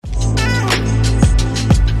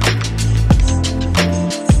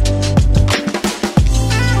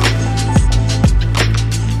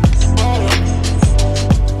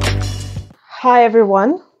Hi,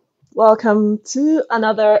 everyone. Welcome to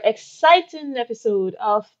another exciting episode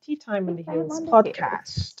of Tea Time on the Time Hills on the hills.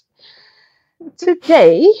 podcast.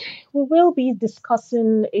 Today, we will be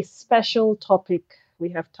discussing a special topic we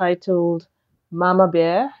have titled Mama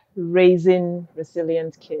Bear Raising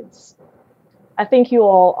Resilient Kids. I think you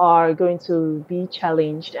all are going to be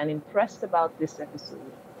challenged and impressed about this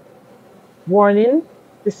episode. Warning: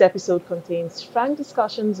 this episode contains frank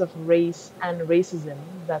discussions of race and racism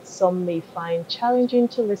that some may find challenging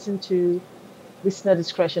to listen to. Listener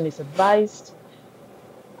discretion is advised.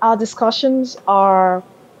 Our discussions are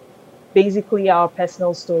basically our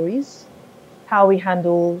personal stories, how we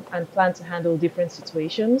handle and plan to handle different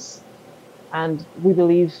situations, and we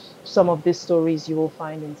believe some of these stories you will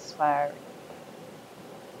find inspiring.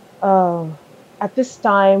 Uh, at this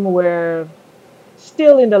time, we're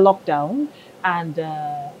still in the lockdown, and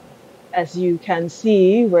as you can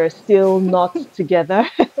see, we're still not together.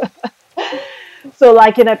 So,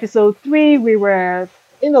 like in episode 3, we were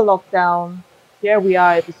in the lockdown. Here we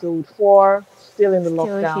are, episode 4, still in the Still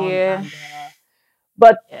lockdown. here. And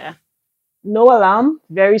but Yeah. no alarm.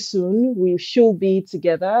 Very soon we should be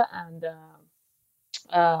together and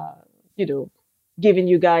uh, you know, giving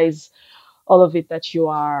you guys all of it that you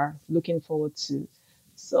are looking forward to.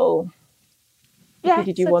 So, Yeah, Ife,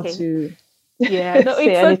 did it's you want okay. to Yeah, no, say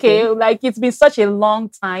it's okay. anything? Like it's been such a long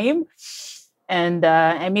time, and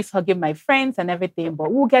I miss hugging my friends and everything.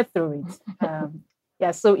 But we'll get through it.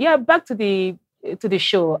 Yeah. So yeah, back to the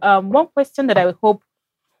show. One question that I hope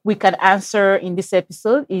we can answer in this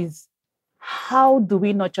episode is, how do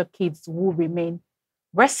we nurture kids who remain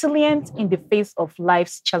resilient in the face of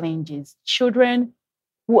life's challenges? Children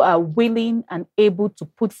who are willing and able to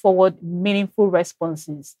put forward meaningful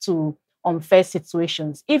responses to unfair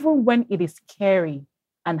situations, even when it is scary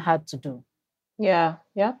and hard to do. Yeah,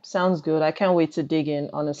 yeah, sounds good. I can't wait to dig in,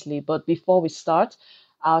 honestly. But before we start,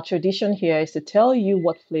 our tradition here is to tell you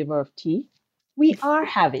what flavor of tea we are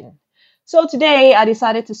having. So today I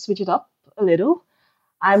decided to switch it up a little.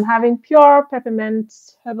 I'm having pure peppermint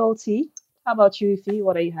herbal tea. How about you, Ify?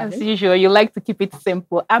 What are you As having? usual, you like to keep it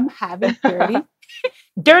simple. I'm having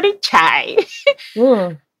dirty chai.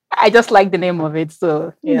 Mm, I just like the name of it.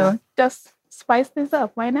 So, yeah. just spice this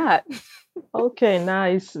up. Why not? Okay,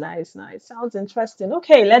 nice, nice, nice. Sounds interesting.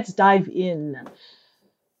 Okay, let's dive in.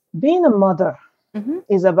 Being a mother Hmm.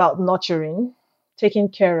 is about nurturing, taking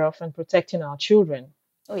care of, and protecting our children.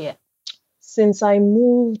 Oh, yeah. Since I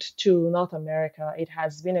moved to North America, it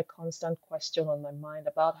has been a constant question on my mind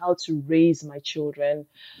about how to raise my children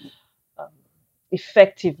um,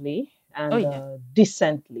 effectively Oh, and yeah.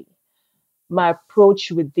 decently. My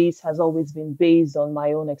approach with this has always been based on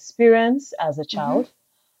my own experience as a Hmm. child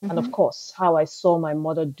and, of Hmm. course, how I saw my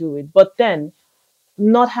mother do it. But then,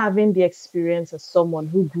 not having the experience as someone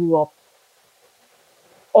who grew up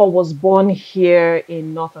or was born here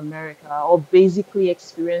in North America or basically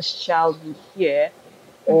experienced childhood here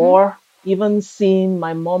Hmm. or even seeing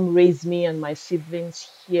my mom raise me and my siblings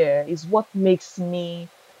here is what makes me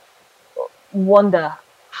wonder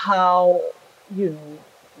how,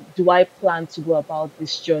 do I plan to go about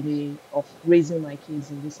this journey of raising my kids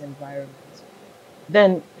in this environment?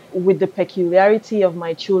 Then, with the peculiarity of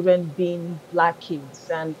my children being Black kids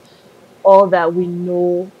and all that we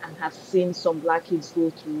know and have seen some Black kids go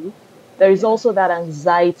through, Oh, there is yeah. also that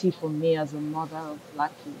anxiety for me as a mother of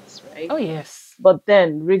Black kids, right? Oh, yes. But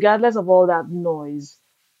then, regardless of all that noise,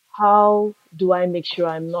 how do I make sure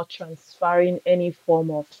I'm not transferring any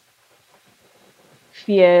form of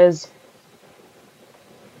fears,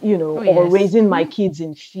 Oh, or yes. raising my Hmm. kids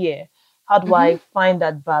in fear? How do Hmm. I find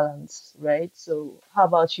that balance, right? So, how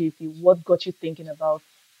about you? If you, what got you thinking about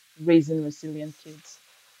raising resilient kids?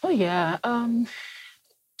 Oh, yeah.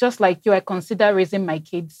 Just like you, I consider raising my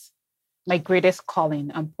kids my greatest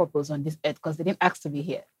calling and purpose on this earth because they didn't ask to be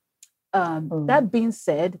here. Mm, That being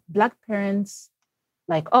said, Black parents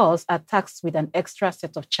like us are taxed with an extra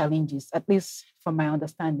set of challenges, at least from my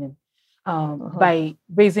understanding, uh-huh, by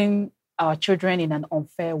raising our children in an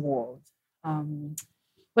unfair world. Um,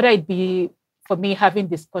 whether it be for me having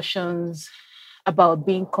discussions about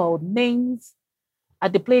being called names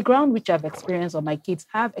at the playground, which I've experienced or my kids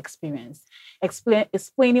have experienced,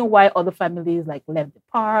 explaining why other families like left the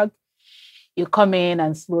park. You come in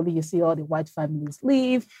and slowly you see all the white families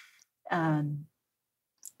leave, and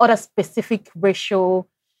other specific racial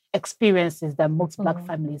experiences that most Black mm,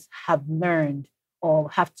 families have learned or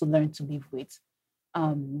have to learn to live with.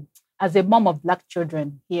 Um, as a mom of Black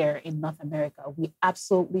children here in North America, we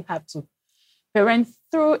absolutely have to parent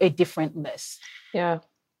through a different lens. yeah.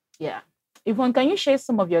 Yeah. Yvonne, can you share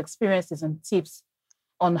some of your experiences and tips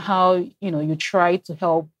on how you try to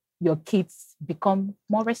help your kids become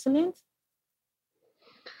more resilient?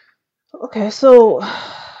 Okay, so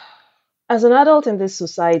as an adult in this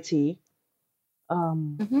society,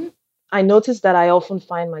 um, Mm-hmm. I notice that I often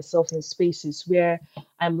find myself in spaces where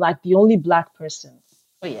I'm like the only black person.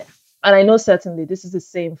 Oh yeah. And I know certainly this is the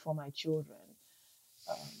same for my children.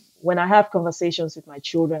 Um, when I have conversations with my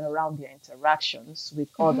children around their interactions with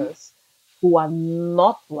Mm-hmm. others who are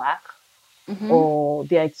not black, Mm-hmm. or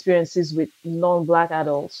their experiences with non-black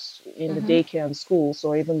adults in the Mm-hmm. daycare and schools,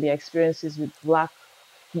 or even their experiences with black,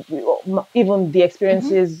 even the Mm-hmm.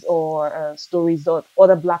 experiences or stories that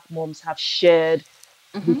other black moms have shared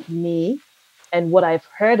with Mm-hmm. me and what I've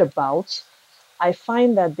heard about, I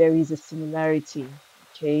find that there is a similarity.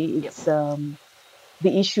 Okay, Yep. it's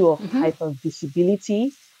the issue of Mm-hmm.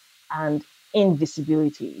 hypervisibility and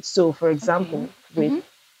invisibility. So, for Okay. example, with Mm-hmm.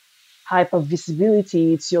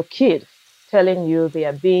 hypervisibility, it's your kid telling you they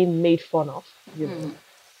are being made fun of. You know, Mm.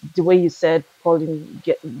 the way you said calling,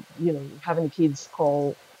 having kids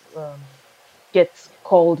um, get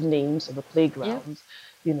called names on the Yep. playground.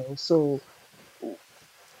 So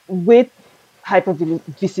with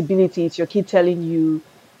hypervisibility, it's your kid telling you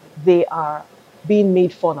they are being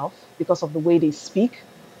made fun of because of the way they speak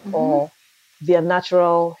Mm-hmm. or their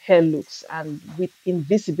natural hair looks. And with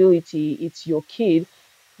invisibility, it's your kid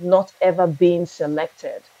not ever being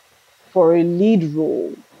selected for a lead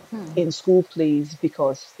role Mm. in school plays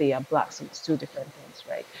because they are black. So it's two different things,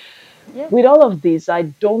 right? Yep. With all of this, I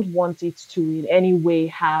don't want it to in any way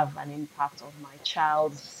have an impact on my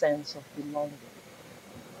child's sense of belonging.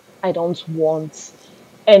 I don't want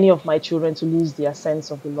any of my children to lose their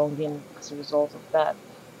sense of belonging as a result of that.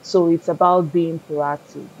 So it's about being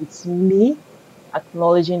proactive. It's me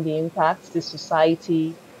acknowledging the impact this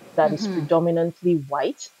society that is Mm-hmm. predominantly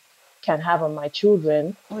white can have on my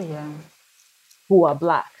children Oh yeah. who are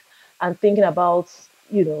black, and thinking about,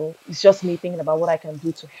 it's just me thinking about what I can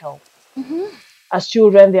do to help. Mm-hmm. As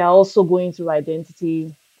children, they are also going through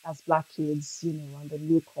identity as black kids, and the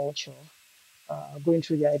new culture, going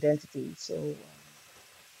through their identity. So,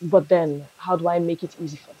 but then how do I make it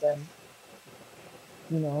easy for them?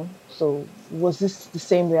 So was this the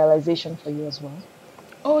same realization for you as well?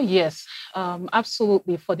 Oh yes.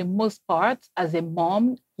 Absolutely. For the most part, as a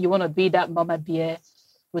mom, you want to be that mama bear,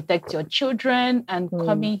 protect your children, and Mm,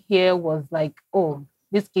 coming here was like, oh,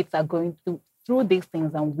 these kids are going through these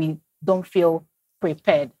things, and we don't feel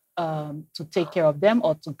prepared to take care of them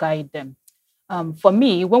or to guide them. For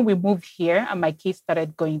me, when we moved here and my kids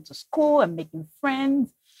started going to school and making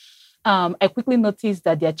friends, I quickly noticed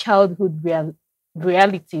that their childhood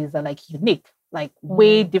realities are like unique, like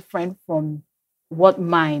way mm, different from what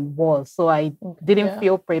mine was. So I okay, didn't yeah.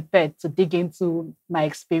 feel prepared to dig into my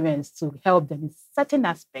experience to help them in certain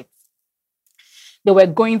aspects. They were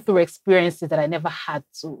going through experiences that I never had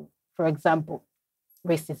to. For example,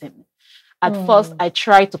 racism. At first, Mm, I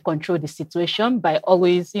tried to control the situation by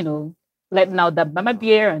always, letting out that mama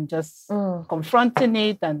bear and just mm, confronting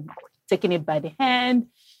it and taking it by the hand.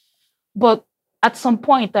 But at some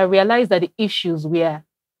point, I realized that the issues were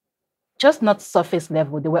just not surface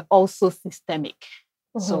level, they were also systemic.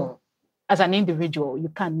 mhm. So, as an individual, you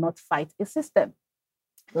cannot fight a system.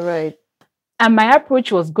 Right. And my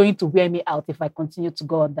approach was going to wear me out if I continued to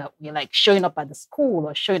go on that way, like showing up at the school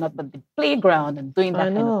or showing up at the playground and doing I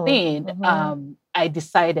that kind of know. thing. Mhm. I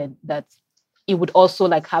decided that it would also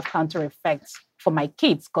like have counter effects for my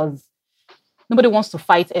kids because nobody wants to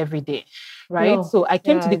fight every day, right? No. So I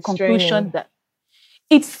came to Yeah, the it's draining. conclusion that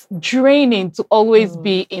it's draining to always Mm,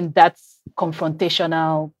 be in that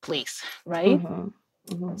confrontational place, right? mhm,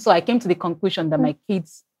 mhm. So I came to the conclusion that my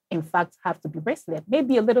kids, in fact, have to be resilient,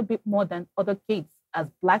 maybe a little bit more than other kids. As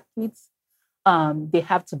Black kids, they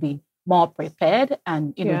have to be more prepared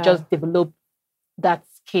and Yeah. just develop that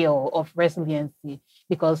skill of resiliency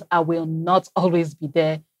because I will not always be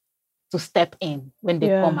there to step in when they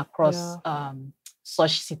come Yeah. across Yeah.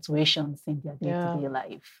 such situations in their Yeah. day-to-day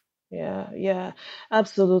life. Yeah. Yeah.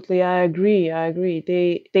 Absolutely. I agree. I agree.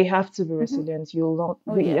 They have to be Mhm. resilient. You'll not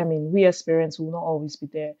Oh we yeah. I mean, we as parents will not always be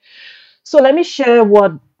there. So let me share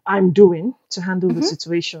what I'm doing to handle the Hmm.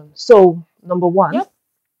 situation. So, number one, Yep.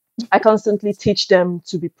 I constantly teach them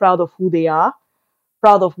to be proud of who they are,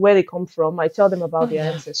 proud of where they come from. I tell them Oh about their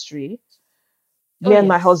yeah. ancestry. Oh Me and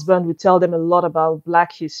my yes. husband would tell them a lot about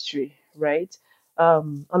Black history, right?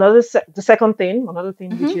 Another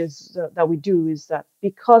thing which Hmm. is that we do is that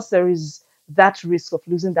because there is that risk of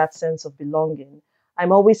losing that sense of belonging,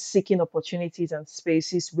 I'm always seeking opportunities and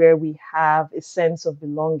spaces where we have a sense of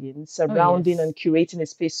belonging, Oh surrounding yes. and curating a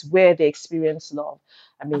space where they experience love.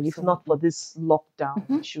 I mean, if not for Absolutely. this lockdown,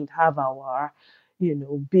 Hmm. we should have our,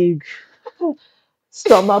 big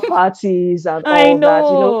summer parties and I all that,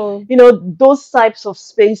 know. those types of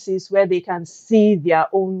spaces where they can see their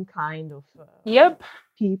own kind of Yep.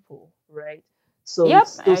 people, right? So Yep.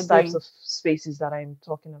 it's I those types agree. of spaces that I'm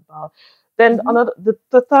talking about. Then Mm-hmm.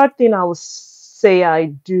 the third thing I would say I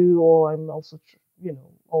do, or I'm also,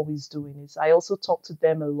 always doing, is I also talk to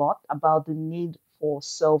them a lot about the need for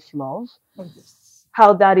self-love, Oh, yes.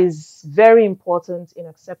 how that is very important in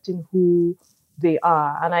accepting who they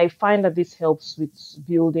are. And I find that this helps with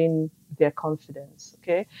building their confidence.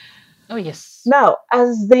 Okay. Oh, yes. Now,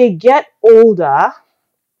 as they get older,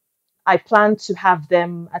 I plan to have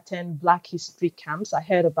them attend Black History camps. I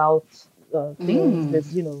heard about things, Mm. there's,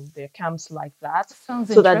 there are camps like that, Sounds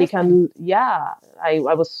so that they interesting. can, yeah, I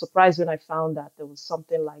was surprised when I found that there was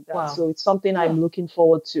something like that. Wow. So it's something Yeah. I'm looking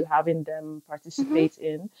forward to having them Mm-hmm. participate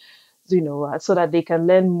in, so that they can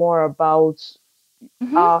learn more about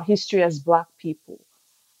Mm-hmm. our history as Black people.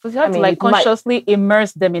 So you I have to mean, like it might, consciously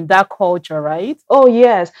immerse them in that culture, right? oh,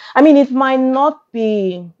 yes. I mean, it might not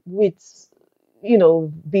be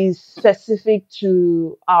specific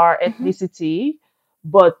to our Mm-hmm. ethnicity,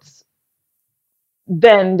 but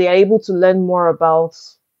then they are able to learn more about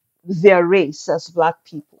their race as Black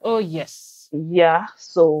people. Oh, yes. Yeah,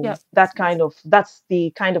 so Yeah. Yes. that's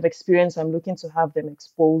the kind of experience I'm looking to have them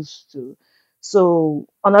exposed to. So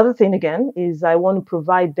another thing again is I want to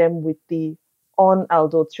provide them with the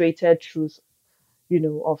unadulterated truth,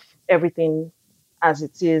 of everything as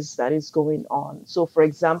it is that is going on. So for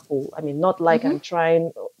example, I mean, not like Mm-hmm. I'm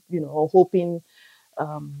trying, or hoping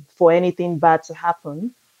for anything bad to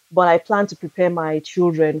happen, but I plan to prepare my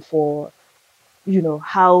children for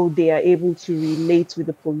how they are able to relate with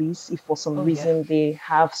the police if for some Oh, yeah. reason they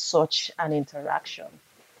have such an interaction.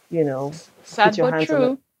 you know Put Sad your but hands on the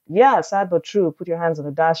true. Yeah, sad but true. Put your hands on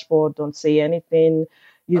the dashboard, don't say anything,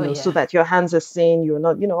 Oh, so yeah. that your hands are sane, you're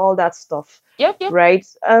not, all that stuff, Yep. Yep. right?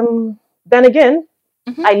 Then again,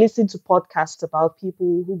 Mm-hmm. I listen to podcasts about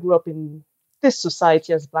people who grew up in this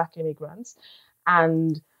society as Black immigrants,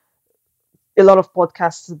 and a lot of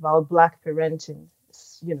podcasts about Black parenting,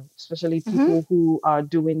 especially Mm-hmm. people who are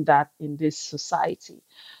doing that in this society,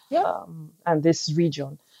 Yep. and this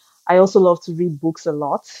region. I also love to read books a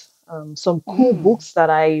lot. Some cool Mm. books that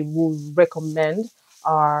I would recommend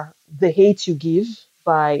are The Hate You Give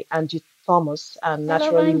by Angie Thomas and I love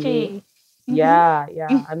Naturally Me. Angie. Mm-hmm. Yeah,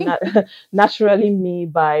 yeah, and Naturally Me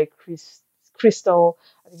by Crystal.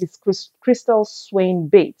 I think it's Crystal Swain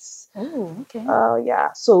Bates. Oh, okay.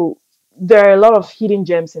 Yeah, so there are a lot of hidden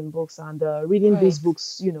gems in books, and reading these Right.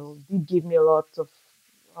 books, did give me a lot of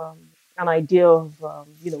um, an idea of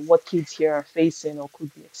what kids here are facing or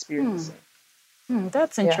could be Hmm. experiencing.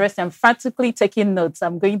 That's Yeah. interesting. I'm frantically taking notes.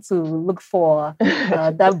 I'm going to look for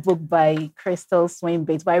that book by Crystal Swain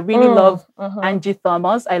Bates. But I really love Uh-huh. Angie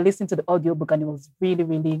Thomas. I listened to the audiobook and it was really,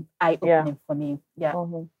 really eye Yeah. opening for me. Yeah,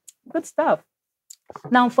 Uh-huh. good stuff.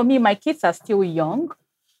 Now, for me, my kids are still young,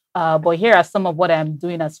 but here are some of what I'm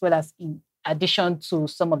doing as well as in addition to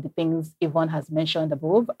some of the things Yvonne has mentioned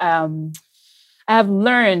above. I have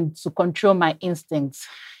learned to control my instincts,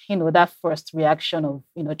 that first reaction of,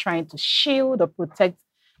 trying to shield or protect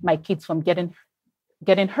my kids from getting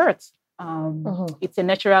hurt. Uh-huh. It's a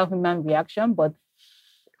natural human reaction, but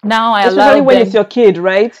now I allow Especially when it's them. your kid,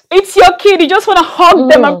 right? It's your kid. You just want to hug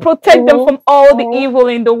them and Mm-hmm. protect them from all the Mm-hmm. evil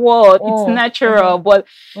in the world. It's Mm-hmm. natural, but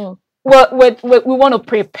Mm-hmm. well, we want to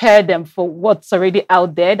prepare them for what's already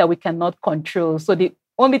out there that we cannot control. So the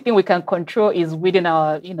only thing we can control is within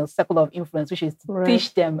our, circle of influence, which is to Right.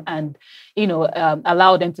 teach them and,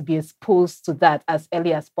 allow them to be exposed to that as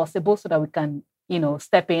early as possible so that we can,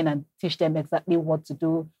 step in and teach them exactly what to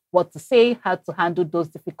do, what to say, how to handle those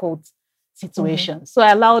difficult Mm-hmm. situations. So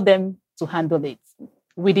I allow them to handle it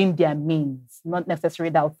within their means, not necessarily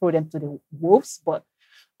that I'll throw them to the wolves, but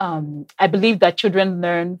I believe that children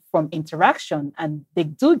learn from interaction and they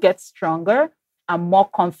do get stronger and more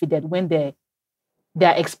confident when they're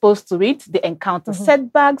exposed to it, they encounter Mm-hmm.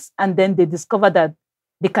 setbacks, and then they discover that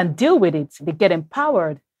they can deal with it. They get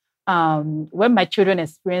empowered. When my children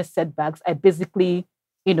experience setbacks, I basically,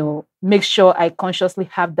 make sure I consciously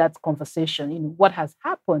have that conversation. What has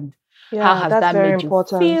happened? How Yeah, has that's that very made you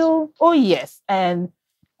important. feel? Oh, yes. And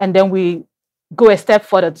then we go a step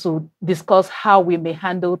further to discuss how we may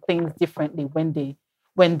handle things differently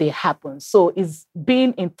when they happen. So it's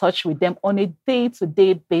being in touch with them on a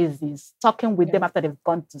day-to-day basis, talking with them Yeah. after they've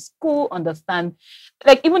gone to school, understand,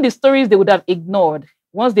 like even the stories they would have ignored.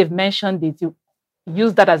 Once they've mentioned it, you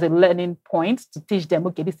use that as a learning point to teach them,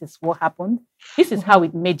 okay, this is what happened. This is Mm-hmm. how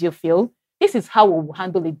it made you feel. This is how we'll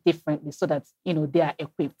handle it differently so that, they are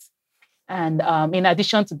equipped. And in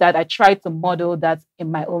addition to that, I try to model that in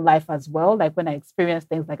my own life as well. Like when I experience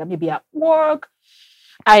things like maybe at work,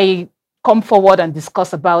 I come forward and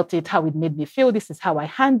discuss about it, how it made me feel. This is how I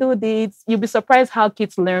handled it. You'll be surprised how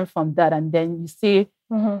kids learn from that. And then you see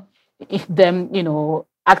them,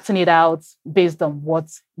 acting it out based on what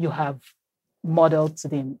you have modeled to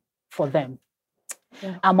them for them.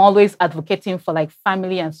 Yeah. I'm always advocating for like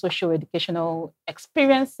family and social educational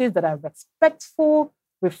experiences that are respectful,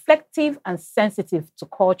 reflective, and sensitive to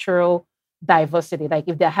cultural diversity. Like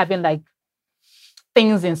if they're having like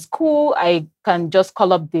things in school, I can just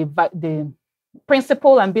call up the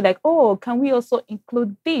principal and be like, oh, can we also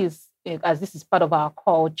include this as this is part of our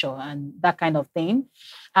culture and that kind of thing.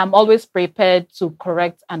 I'm always prepared to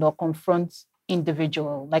correct and or confront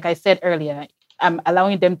individual. Like I said earlier, I'm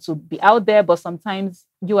allowing them to be out there, but sometimes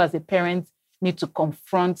you as a parent need to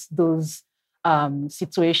confront those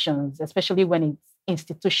situations, especially when it's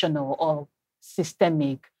institutional or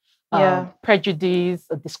systemic. Prejudice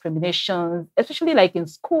or discrimination, especially like in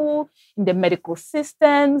school, in the medical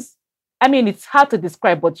systems. I mean, it's hard to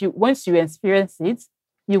describe, but once you experience it,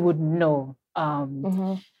 you would know.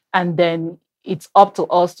 And then it's up to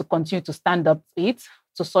us to continue to stand up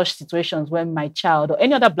to such situations when my child or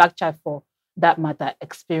any other Black child for that matter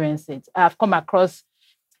experience it. I've come across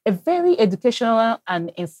a very educational and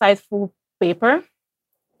insightful paper.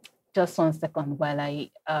 Just 1 second while I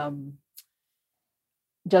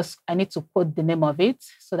need to put the name of it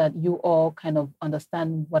so that you all kind of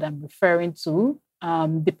understand what I'm referring to.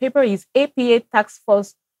 The paper is APA Task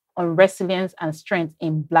Force on Resilience and Strength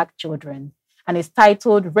in Black Children, and it's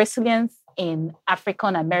titled Resilience in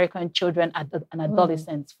African American Children and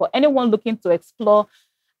Adolescents. For anyone looking to explore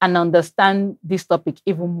and understand this topic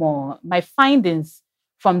even more, my findings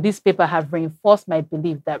from this paper have reinforced my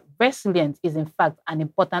belief that resilience is in fact an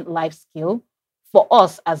important life skill for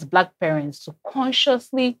us as Black parents to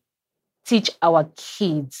consciously teach our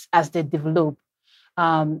kids as they develop.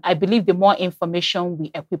 I believe the more information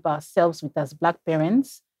we equip ourselves with as Black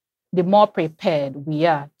parents, the more prepared we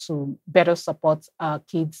are to better support our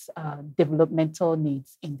kids' developmental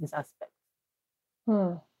needs in this aspect.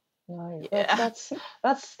 Nice.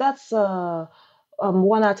 That's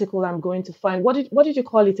one article I'm going to find. What did you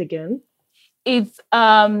call it again? It's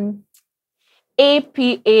APA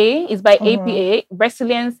is by APA,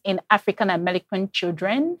 Resilience in African American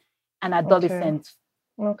Children and Adolescents.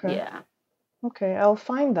 Okay. Yeah. Okay, I'll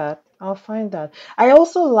find that. I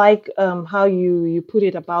also like how you put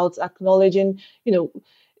it about acknowledging,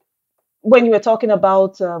 when you were talking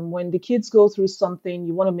about when the kids go through something,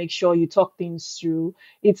 you want to make sure you talk things through.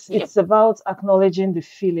 It's about acknowledging the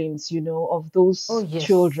feelings, of those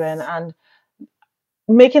children and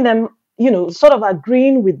making them, sort of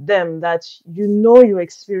agreeing with them that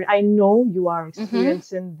I know you are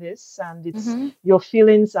experiencing this and it's your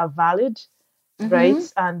feelings are valid,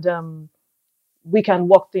 right? And we can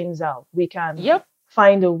work things out. We can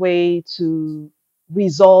find a way to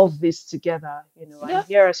resolve this together. I'm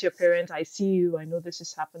here as your parent. I see you. I know this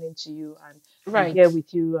is happening to you, and I'm here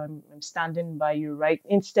with you. I'm standing by you, right?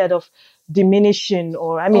 Instead of diminishing,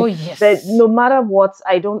 or that no matter what,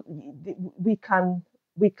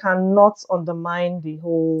 we cannot undermine the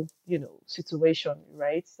whole, situation,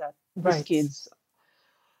 right? That these kids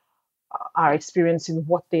are experiencing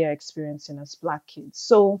what they are experiencing as Black kids.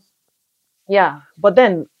 So yeah, but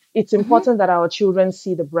then it's important that our children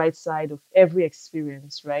see the bright side of every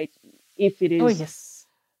experience, right? If it is,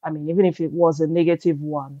 even if it was a negative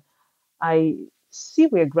one. I see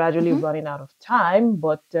we're gradually running out of time,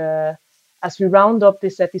 but as we round up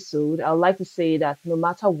this episode, I'd like to say that no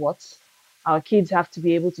matter what, our kids have to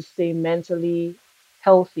be able to stay mentally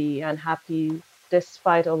healthy and happy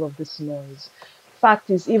despite all of this noise. Fact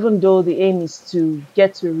is, even though the aim is to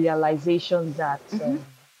get to a realization that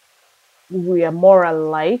we are more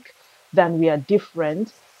alike than we are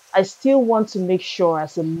different, I still want to make sure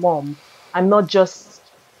as a mom, I'm not just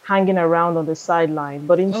hanging around on the sideline,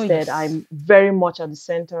 but instead I'm very much at the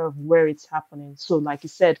center of where it's happening. So like you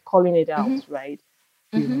said, calling it out, right?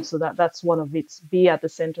 So that's one of it. Be at the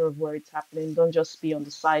center of where it's happening. Don't just be on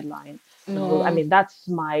the sideline. No. That's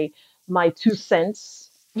my 2 cents.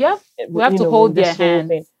 Yeah, we have to hold their hands.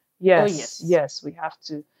 Thing. Yes, we have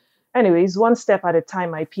to. Anyways, one step at a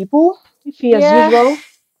time, my people. Ify, as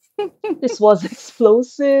usual, this was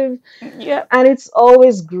explosive. Yeah. And it's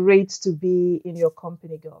always great to be in your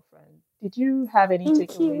company, girlfriend. Did you have any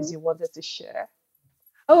takeaways you wanted to share?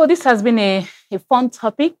 Oh, this has been a fun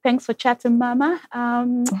topic. Thanks for chatting, Mama.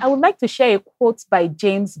 I would like to share a quote by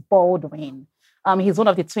James Baldwin. He's one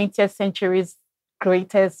of the 20th century's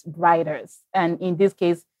greatest writers. And in this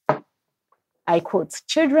case, I quote,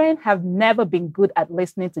 children have never been good at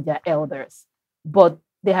listening to their elders, but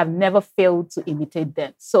they have never failed to imitate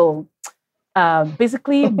them. So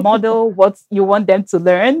basically model what you want them to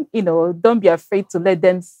learn. Don't be afraid to let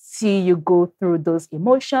them see you go through those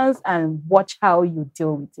emotions and watch how you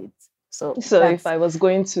deal with it. So So if that's I was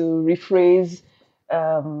going to rephrase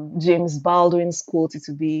James Baldwin's quote, it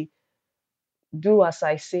would be, "Do as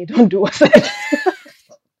I say, don't do as I do."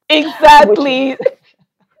 Which exactly.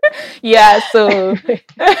 Yeah, so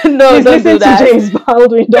no, please don't do listen to that. James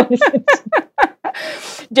Baldwin. Don't listen to.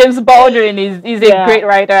 James Baldwin is a Yeah. great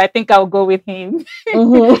writer. I think I'll go with him. That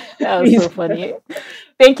was Please. so funny.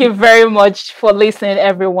 Thank you very much for listening,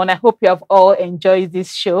 everyone. I hope you have all enjoyed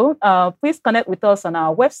this show. Please connect with us on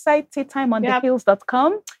our website, Yep.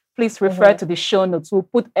 teatimondthehills.com. Please refer to the show notes. We'll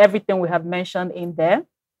put everything we have mentioned in there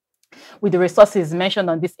with the resources mentioned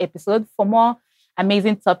on this episode. For more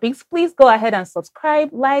amazing topics, please go ahead and subscribe,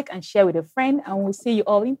 like, and share with a friend. And we'll see you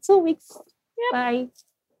all in 2 weeks. Yep. Bye.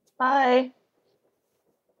 Bye.